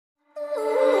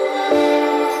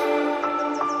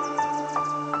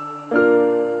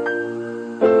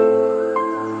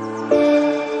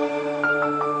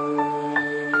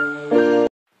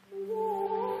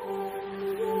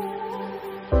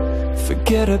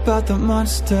about the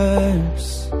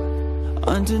monsters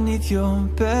underneath your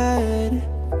bed.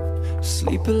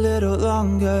 Sleep a little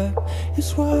longer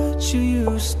is what you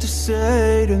used to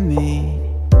say to me.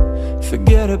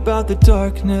 Forget about the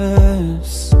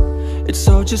darkness, it's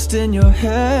all just in your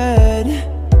head.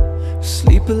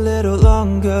 Sleep a little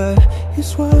longer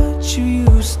is what you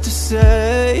used to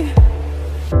say.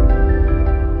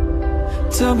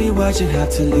 Tell me why'd you have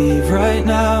to leave right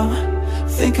now?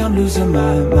 Think I'm losing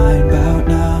my mind about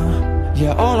now.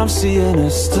 Yeah, all I'm seeing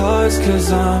is stars,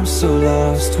 'cause I'm so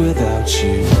lost without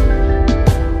you.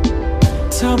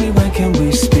 Tell me when can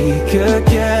we speak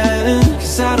again?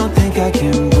 'Cause I don't think I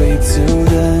can wait till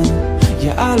then.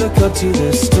 Yeah, I look up to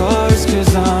the stars,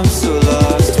 'cause I'm so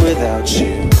lost without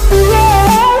you.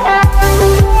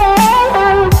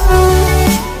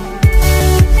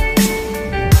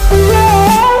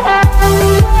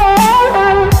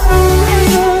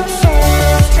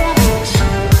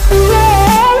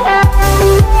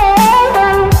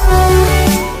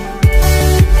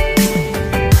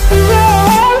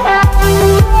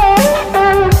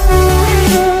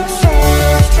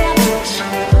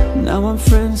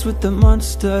 With the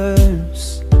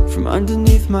monsters from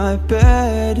underneath my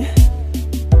bed.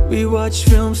 We watch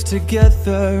films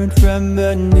together and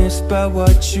reminisce about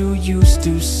what you used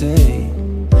to say.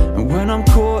 And when I'm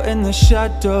caught in the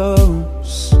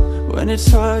shadows, when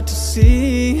it's hard to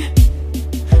see,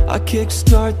 I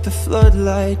kickstart the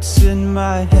floodlights in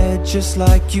my head, just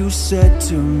like you said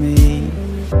to me.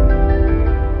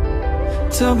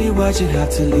 Tell me why'd you have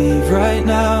to leave right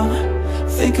now?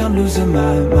 Think I'm losing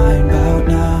my mind about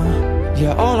now.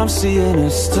 Yeah, all I'm seeing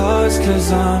is stars,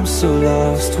 'cause I'm so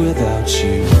lost without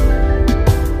you.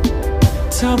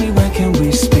 Tell me when can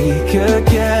we speak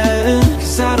again?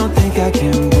 'Cause I don't think I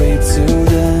can wait till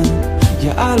then.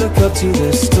 Yeah, I look up to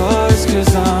the stars,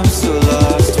 'cause I'm so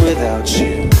lost without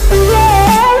you.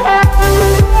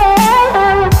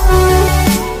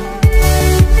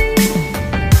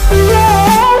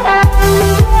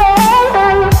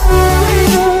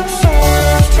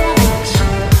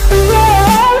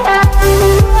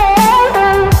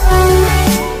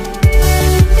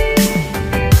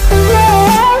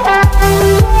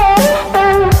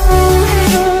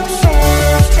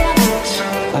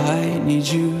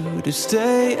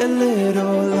 Stay a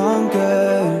little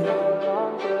longer,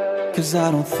 'cause I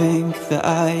don't think that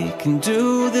I can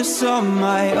do this on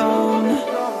my own.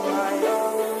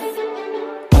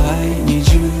 I need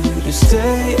you to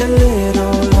stay a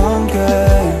little longer,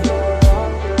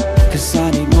 'cause I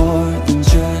need more than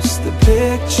just the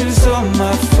pictures on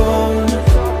my phone.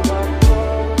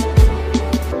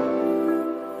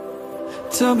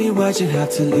 Tell me why'd you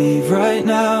have to leave right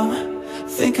now?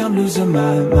 Think I'm losing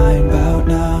my mind about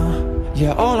now.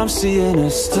 Yeah, all I'm seeing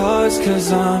is stars,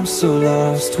 'cause I'm so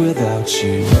lost without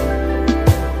you.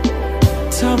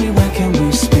 Tell me when can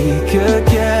we speak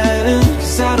again?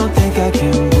 'Cause I don't think I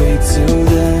can wait till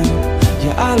then.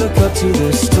 Yeah, I look up to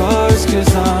the stars,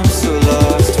 'cause I'm so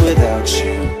lost without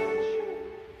you.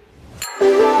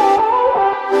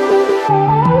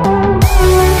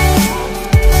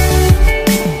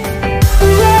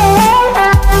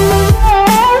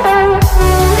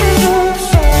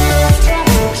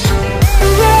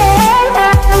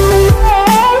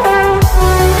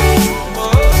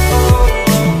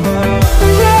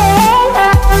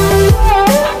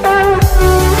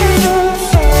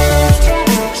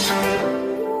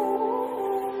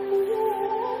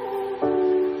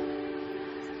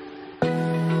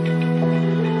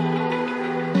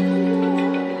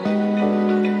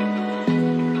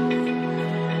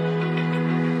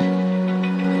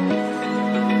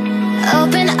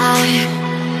 Open eye,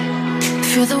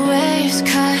 feel the waves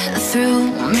cut through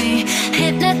me,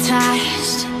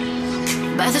 hypnotized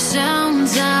by the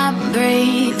sounds I'm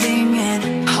breathing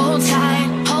in. Hold tight,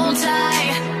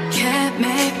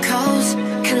 chemicals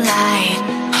collide.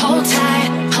 Hold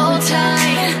tight, hold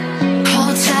tight,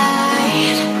 hold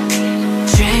tight.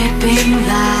 Dripping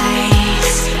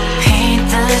lights paint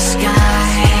the sky.